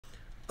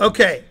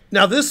Okay,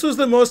 now this was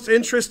the most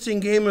interesting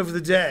game of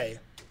the day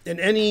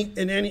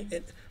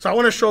so I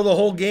want to show the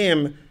whole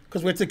game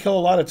because we have to kill a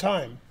lot of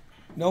time.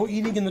 No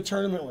eating in the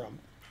tournament room.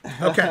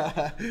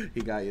 Okay.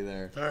 He got you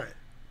there. All right.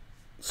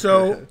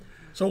 So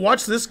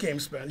watch this game,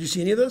 Spen. Did you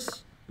see any of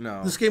this?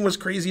 No. This game was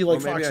crazy like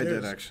maybe Fox I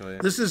News. did, actually.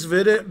 This is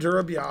Vidit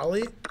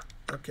Durarbayli.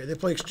 Okay, they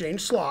play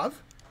Exchange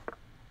Slav.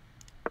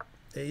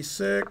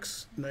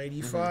 A6,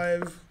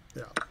 95.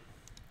 Yeah.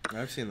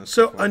 I've seen this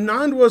So before.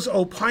 Anand was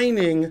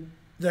opining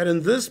that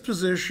in this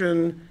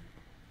position,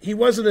 he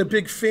wasn't a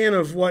big fan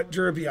of what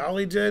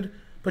Durarbayli did,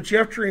 but you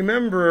have to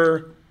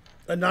remember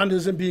Anand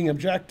isn't being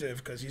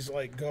objective because he's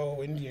like,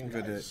 go Indian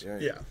guys.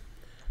 Yeah.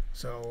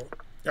 So,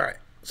 all right.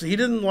 So he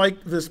didn't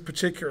like this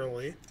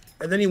particularly,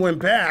 and then he went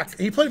back.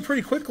 He played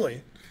pretty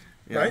quickly,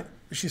 right?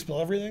 Did she spill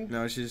everything?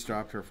 No, she just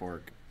dropped her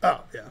fork.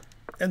 Oh, yeah.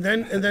 And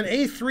then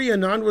A3,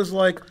 Anand was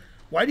like,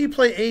 why do you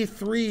play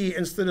A3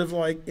 instead of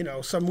like,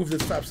 some move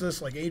that stops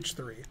this, like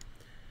H3?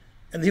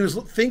 And he was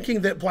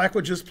thinking that Black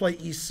would just play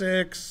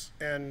E6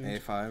 and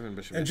A5 and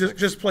Bishop and A6.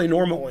 just play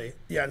normally,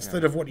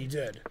 instead of what he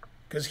did.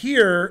 Because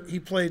here he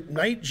played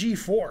Knight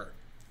G4.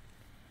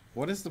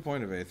 What is the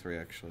point of A3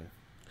 actually?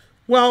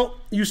 Well,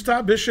 you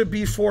stop Bishop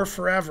B4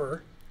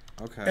 forever.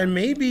 Okay. And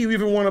maybe you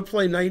even want to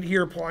play Knight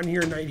here,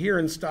 Knight here,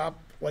 and stop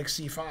like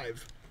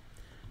C5.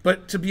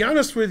 But to be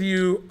honest with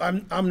you,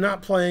 I'm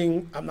not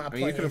playing. I'm not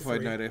playing. You could have A3.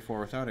 played Knight A4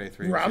 without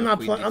A3. Right, I'm not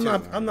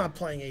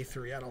playing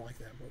A3. I don't like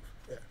that move.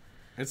 Yeah.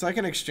 It's like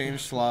an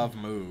exchange Slav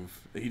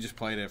move. He just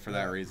played it for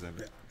that reason.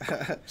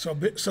 Yeah. So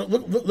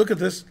look at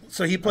this.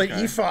 So he played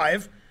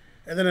E5,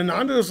 and then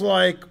Ananda's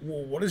like,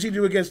 well, what does he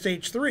do against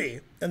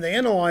H3? And they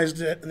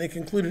analyzed it, and they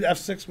concluded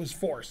F6 was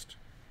forced.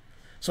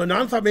 So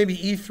Anand thought maybe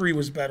E3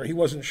 was better. He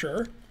wasn't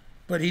sure,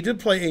 but he did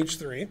play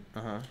H3.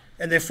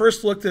 And they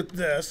first looked at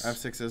this.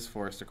 F6 is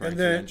forced according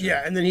to the engine.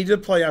 Yeah, and then he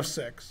did play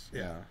F6.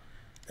 Yeah.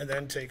 And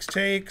then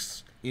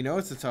takes. You know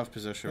it's a tough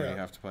position when you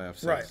have to play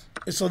F6.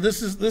 Right. So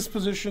this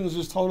position is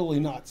just totally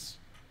nuts.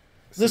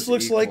 This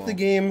looks like the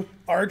game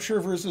Archer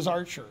versus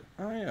Archer.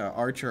 Oh, yeah.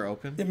 Archer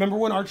open. Remember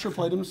when Archer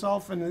played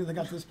himself and they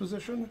got this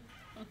position?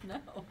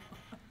 No.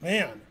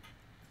 Man.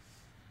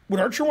 Would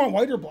Archer want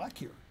white or black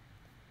here?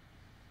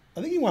 I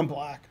think he went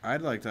black.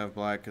 I'd like to have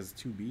black because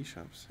 2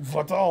 bishops.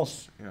 What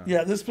else?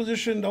 Yeah, this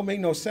position don't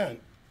make no sense.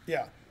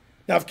 Yeah.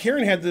 Now, if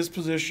Karen had this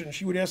position,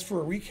 she would ask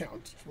for a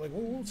recount. Like,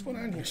 well, what's going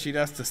on here? She'd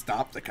ask to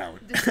stop the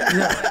count.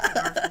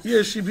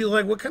 Yeah, she'd be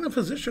like, what kind of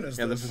position is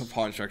this? Yeah, this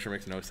pawn structure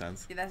makes no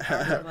sense. Yeah, that's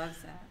how he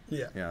loves that.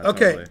 Yeah.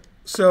 Okay, totally.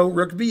 So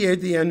Rook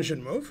B8, the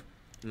engine move.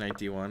 Knight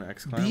D1,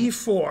 X clown.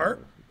 B4.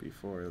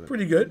 B4.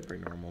 Pretty good.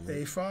 Pretty normal move.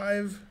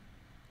 A5.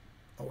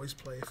 Always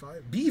play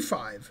A5.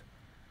 B5.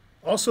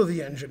 Also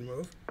the engine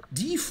move.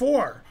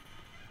 D4.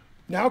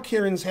 Now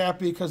Karen's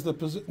happy because the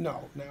position.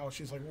 No, now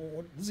she's like,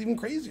 well, this is even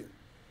crazier.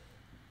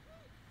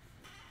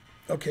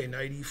 Okay,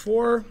 Knight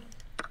E4.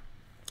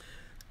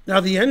 Now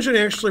the engine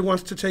actually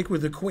wants to take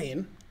with the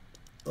queen.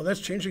 Oh, that's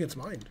changing its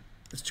mind.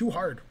 It's too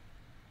hard.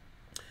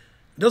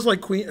 It does like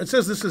queen. It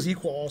says this is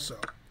equal also.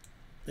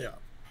 Yeah.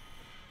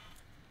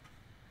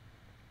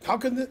 How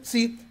can this?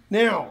 See,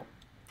 now,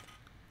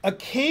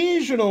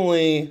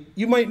 occasionally,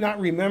 you might not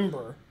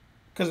remember,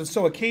 because it's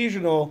so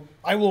occasional,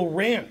 I will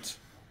rant.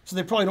 So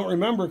they probably don't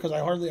remember because I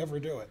hardly ever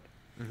do it.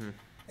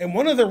 And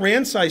one of the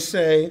rants I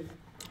say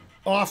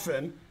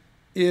often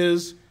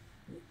is,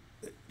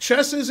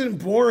 chess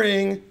isn't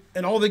boring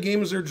and all the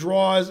games are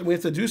draws and we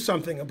have to do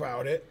something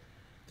about it.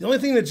 The only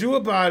thing to do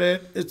about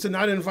it is to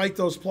not invite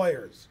those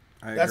players.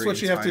 That's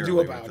what you have to do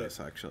about it.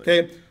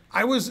 Okay,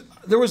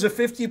 there was a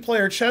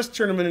 50-player chess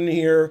tournament in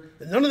here,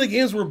 and none of the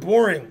games were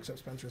boring except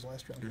Spencer's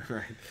last round.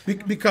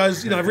 Right.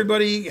 Because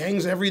everybody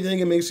hangs everything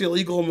and makes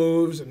illegal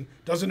moves and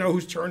doesn't know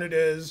whose turn it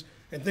is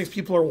and thinks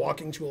people are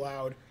walking too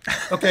loud.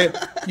 Okay,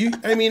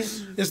 I mean,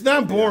 it's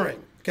not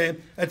boring. Okay,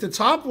 at the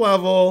top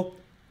level,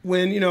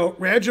 when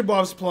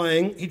Rajabov's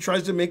playing, he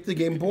tries to make the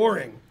game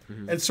boring,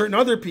 and certain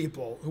other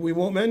people who we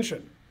won't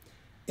mention.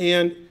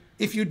 And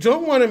if you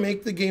don't want to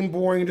make the game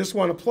boring and just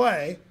want to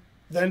play,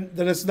 then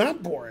it's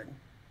not boring.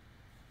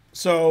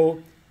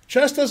 So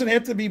chess doesn't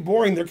have to be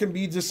boring. There can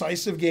be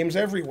decisive games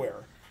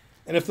everywhere.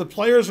 And if the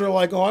players are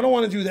like, oh, I don't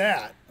want to do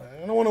that.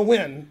 I don't want to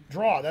win.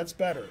 Draw. That's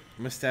better.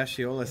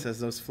 Mustachiola says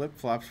those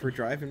flip-flops were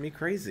driving me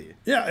crazy.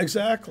 Yeah,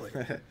 exactly.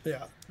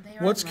 Yeah.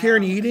 What's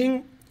Karen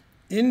eating?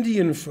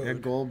 Indian food. Yeah,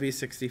 goal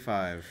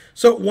B65.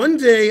 So one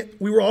day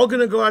we were all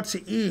going to go out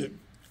to eat,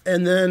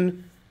 and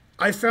then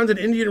I found an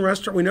Indian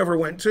restaurant we never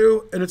went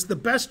to, and it's the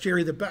best,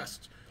 Jerry, the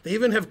best. They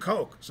even have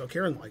Coke, so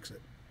Karen likes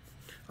it.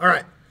 All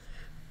right.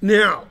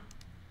 Now,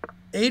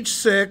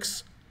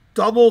 H6,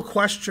 double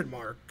question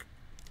mark.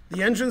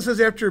 The engine says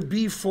after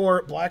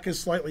B4, black is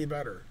slightly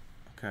better.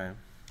 Okay.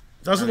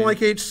 Doesn't like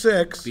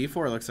H6.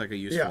 B4 looks like a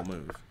useful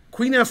move.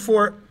 Queen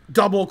F4,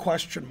 double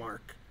question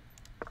mark.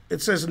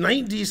 It says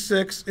Knight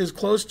D6 is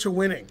close to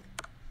winning.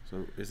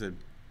 So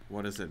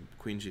what is it,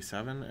 Queen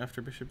G7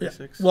 after Bishop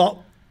B6?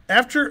 Well,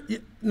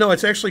 no,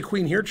 it's actually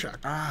Queen here check.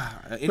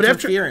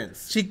 Interference.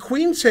 See,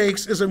 Queen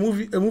takes is a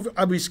move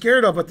I'd be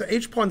scared of, but the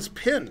H pawn's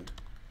pinned.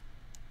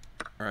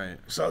 Right.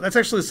 So that's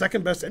actually the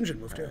second best engine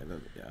move, too. Right,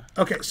 yeah.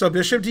 Okay, so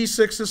bishop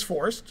d6 is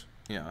forced.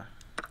 Yeah.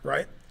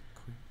 Right?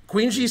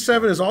 Queen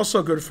g7 is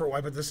also good for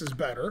white, but this is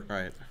better.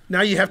 Right.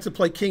 Now you have to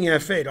play king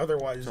f8,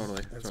 otherwise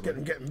it's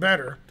totally. getting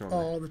better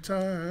Totally. all the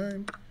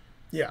time.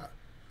 Yeah.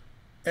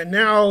 And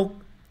now,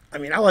 I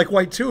mean, I like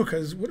white too,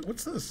 because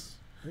what's this?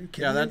 Are you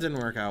kidding Yeah, that me? didn't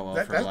work out well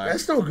for black.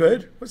 That's no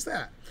good. What's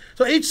that?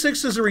 So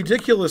h6 is a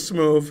ridiculous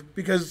move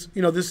because,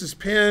 you know, this is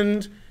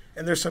pinned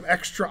and there's some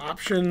extra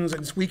options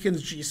and it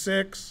weakens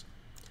g6.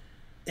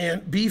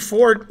 And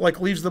b4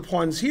 like leaves the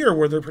pawns here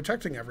where they're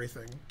protecting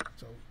everything.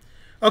 So,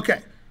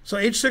 okay. So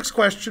h6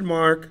 question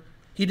mark.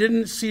 He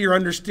didn't see or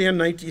understand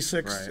knight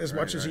d6 as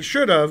much as he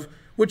should have,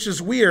 which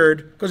is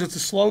weird because it's a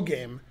slow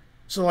game.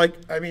 So like,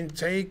 I mean,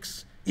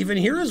 takes, even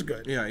here is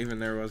good. Yeah, even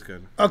there was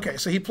good. Okay,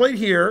 so he played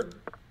here,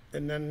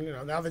 and then, you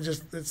know, now they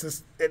just,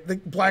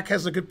 black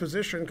has a good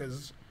position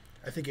because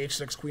I think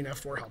h6, queen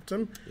f4 helped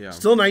him. Yeah.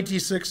 Still knight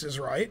d6 is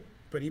right,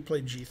 but he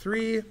played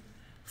g3,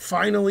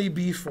 finally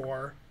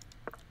b4.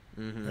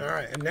 All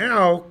right, and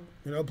now,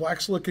 you know,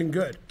 black's looking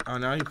good. Oh,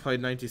 now he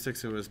played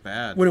 96. It was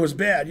bad. When it was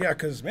bad, yeah,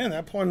 because, man,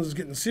 that pawn is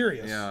getting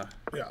serious. Yeah.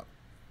 Yeah.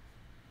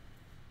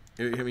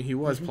 I mean, he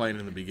was playing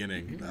in the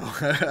beginning, though.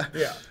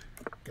 Yeah.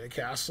 Okay,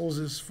 castles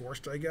is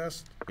forced, I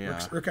guess.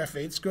 Yeah. Rook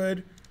f8's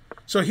good.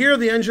 So here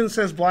the engine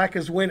says black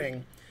is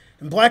winning.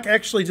 And black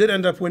actually did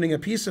end up winning a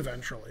piece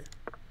eventually.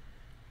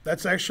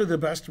 That's actually the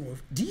best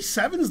move.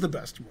 d7's the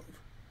best move.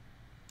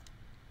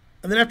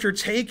 And then after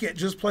take it,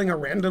 just playing a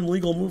random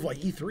legal move like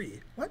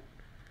e3. What?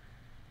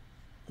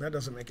 That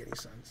doesn't make any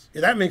sense.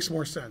 Yeah, that makes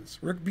more sense.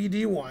 Rook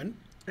bd1.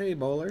 Hey,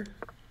 bowler.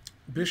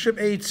 Bishop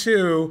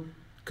a2,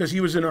 because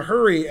he was in a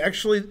hurry.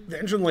 Actually, the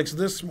engine likes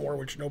this more,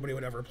 which nobody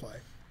would ever play.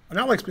 And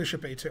now likes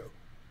bishop a2.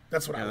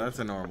 That's what I Yeah, would that's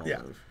play. a normal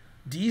move.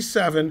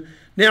 d7.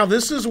 Now,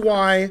 this is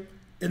why,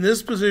 in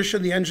this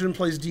position, the engine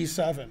plays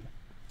d7.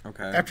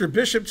 Okay. After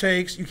bishop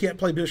takes, you can't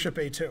play bishop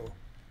a2.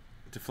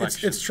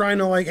 Deflection. It's trying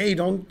to like, hey,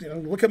 don't, you know,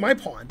 look at my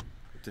pawn.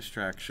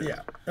 Distraction.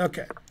 Yeah.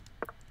 Okay.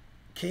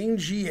 King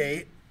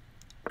g8.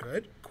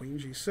 Good. Queen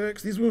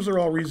g6. These moves are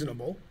all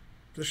reasonable.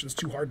 Position's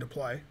too hard to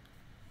play.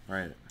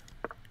 Right.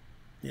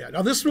 Yeah.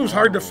 Now this move's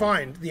hard to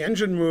find. The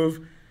engine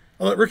move.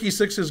 Oh, rook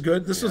e6 is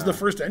good. This is the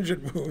first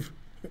engine move.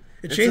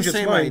 It changed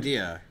its mind.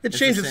 Idea. It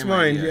changed its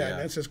mind. Yeah.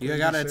 That says you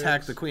got to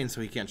attack the queen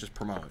so he can't just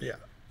promote. Yeah.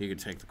 You could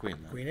take the queen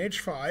then. Queen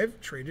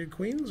h5. Traded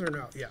queens or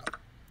no? Yeah.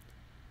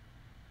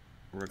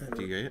 Rook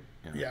d8.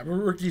 Yeah. But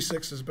rook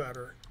d6 is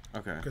better.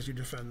 Okay. Because you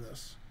defend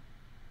this.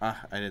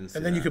 Ah, I didn't see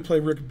And then that. you could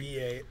play rook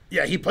b8.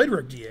 Yeah, he played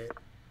rook d8.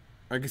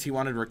 I guess he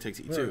wanted rook takes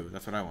e2. Right.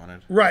 That's what I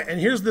wanted. Right. And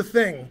here's the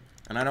thing.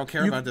 And I don't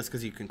care about this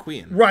because you can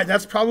queen. Right.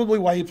 That's probably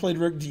why he played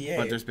rook d8.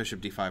 But there's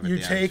bishop d5 at You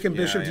the take end. and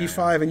bishop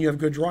d5, and you have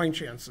good drawing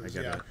chances. I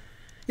get it.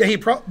 Yeah,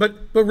 but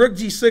rook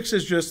d6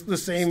 is just the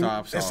same,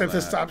 Stops all except it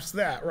that. stops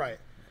that, right?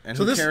 And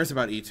so who cares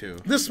about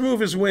e2? This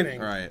move is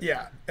winning. Right.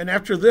 Yeah. And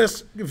after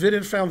this,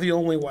 Vidit found the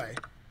only way,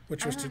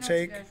 which was to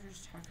take.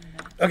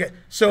 Okay,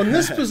 so in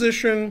this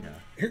position,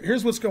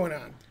 here's what's going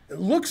on. It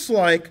looks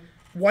like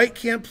white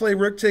can't play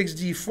rook takes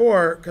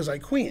d4 because I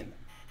queen.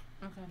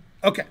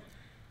 Okay.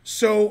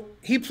 So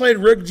he played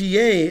rook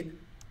d8,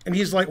 and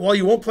he's like, well,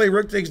 you won't play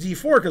rook takes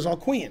d4 because I'll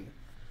queen.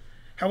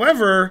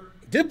 However,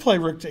 he did play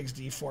rook takes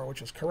d4, which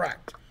was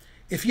correct.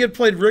 If he had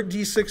played rook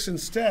d6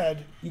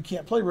 instead, you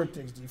can't play rook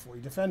takes d4.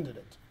 He defended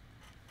it.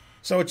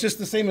 So it's just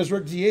the same as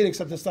rook d8,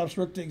 except it stops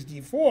rook takes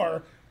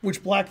d4,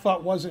 which black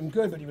thought wasn't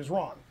good, but he was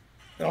wrong.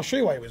 And I'll show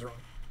you why he was wrong.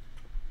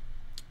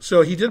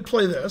 So he did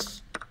play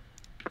this.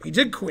 He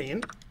did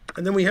queen.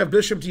 And then we have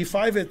bishop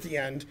d5 at the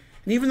end.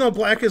 And even though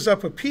black is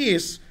up a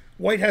piece,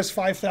 white has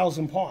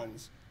 5,000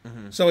 pawns.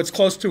 So it's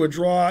close to a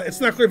draw. It's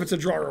not clear if it's a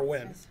draw or a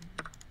win.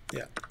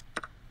 Yeah.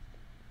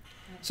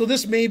 So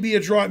this may be a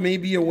draw, it may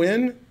be a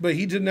win, but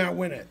he did not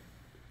win it.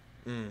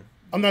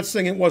 I'm not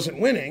saying it wasn't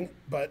winning,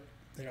 but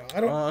you know,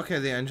 I don't. Oh, okay.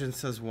 The engine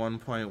says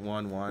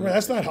 1.11. Well,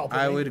 that's not helping.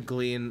 I me. would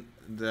glean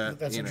that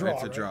That's you a know, draw.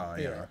 it's a right? draw.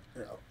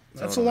 Yeah.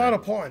 That's a lot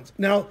of pawns.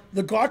 Now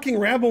the gawking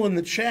rabble in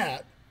the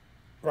chat,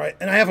 right?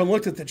 And I haven't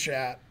looked at the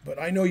chat,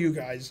 but I know you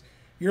guys.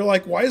 You're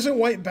like, why isn't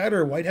white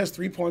better? White has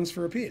 3 pawns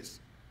for a piece.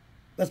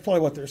 That's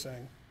probably what they're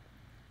saying.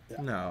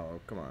 Yeah. No,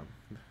 come on.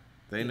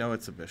 They know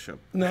it's a bishop.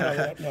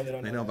 No, they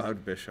don't. They know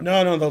about bishop.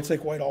 No, they'll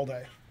take white all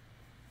day.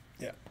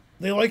 Yeah,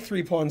 they like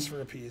 3 pawns for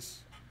a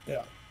piece.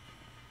 Yeah.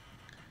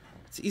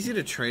 It's easy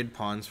to trade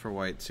pawns for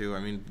white too. I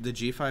mean, the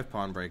g5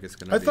 pawn break is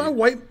going to be. I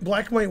thought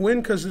black might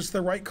win because it's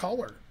the right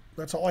color.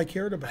 That's all I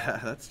cared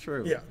about. That's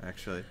true. Yeah.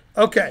 Actually.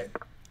 Okay,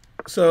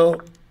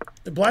 so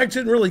black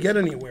didn't really get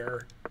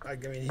anywhere. I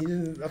mean, he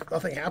didn't.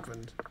 Nothing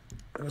happened.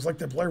 It was like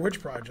the Blair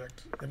Witch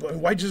Project.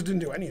 White just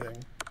didn't do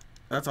anything.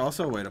 That's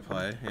also a way to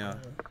play. Yeah.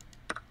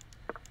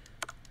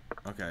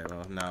 Okay.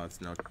 Well, now it's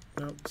no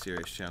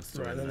serious chance to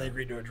Right. win. Then they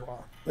agreed to a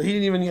draw. But he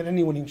didn't even get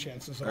any winning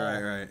chances at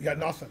all. Right. He got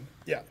nothing.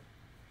 Yeah.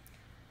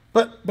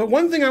 But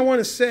one thing I want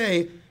to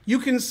say, you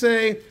can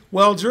say,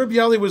 well,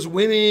 Durarbayli was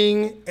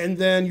winning, and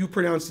then you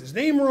pronounced his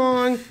name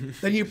wrong,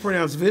 then you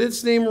pronounced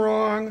Vidit's name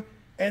wrong,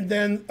 and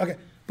then, okay.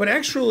 But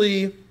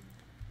actually,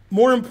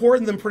 more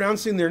important than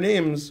pronouncing their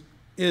names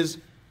is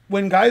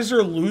when guys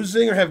are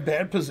losing or have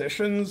bad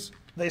positions,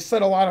 they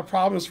set a lot of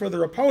problems for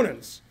their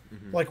opponents,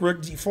 like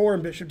rook d4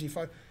 and bishop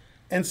d5.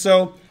 And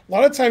so a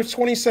lot of times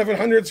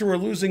 2700s who are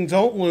losing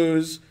don't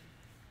lose,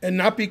 and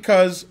not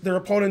because their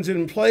opponent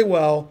didn't play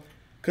well,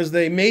 because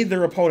they made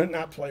their opponent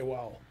not play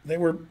well. They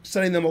were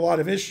setting them a lot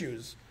of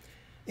issues.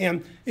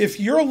 And if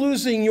you're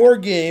losing your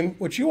game,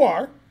 which you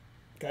are,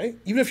 okay,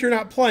 even if you're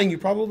not playing, you're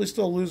probably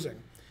still losing.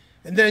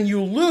 And then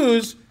you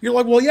lose, you're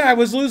like, well, yeah, I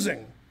was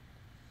losing.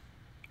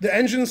 The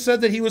engine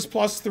said that he was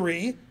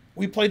 +3.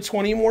 We played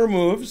 20 more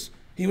moves.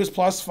 He was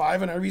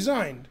 +5, and I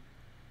resigned.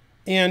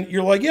 And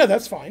you're like, yeah,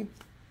 that's fine.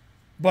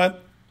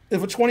 But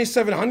if a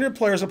 2700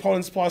 player's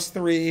opponent's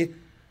 +3,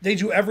 they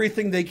do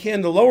everything they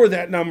can to lower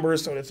that number,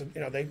 so it's,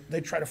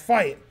 they try to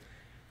fight.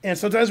 And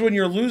sometimes when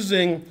you're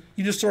losing,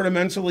 you just sort of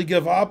mentally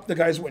give up. The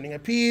guy's winning a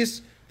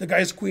piece. The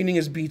guy's queening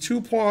his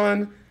b2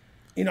 pawn.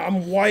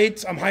 I'm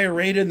white. I'm higher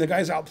rated, and the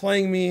guy's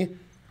outplaying me.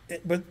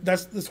 But the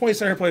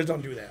 2700 players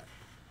don't do that.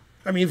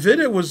 I mean,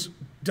 Vidit was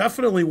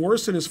definitely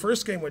worse in his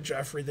first game with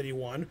Jeffrey that he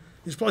won.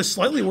 He's probably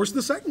slightly worse in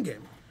the second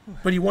game,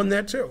 but he won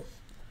that too.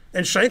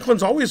 And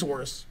Shanklin's always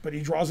worse, but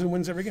he draws and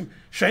wins every game.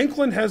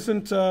 Shanklin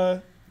hasn't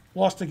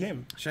lost a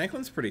game.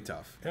 Shanklin's pretty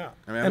tough. Yeah.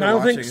 I mean, and I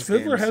don't think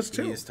Fiddler has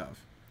too. He's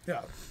tough.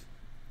 Yeah.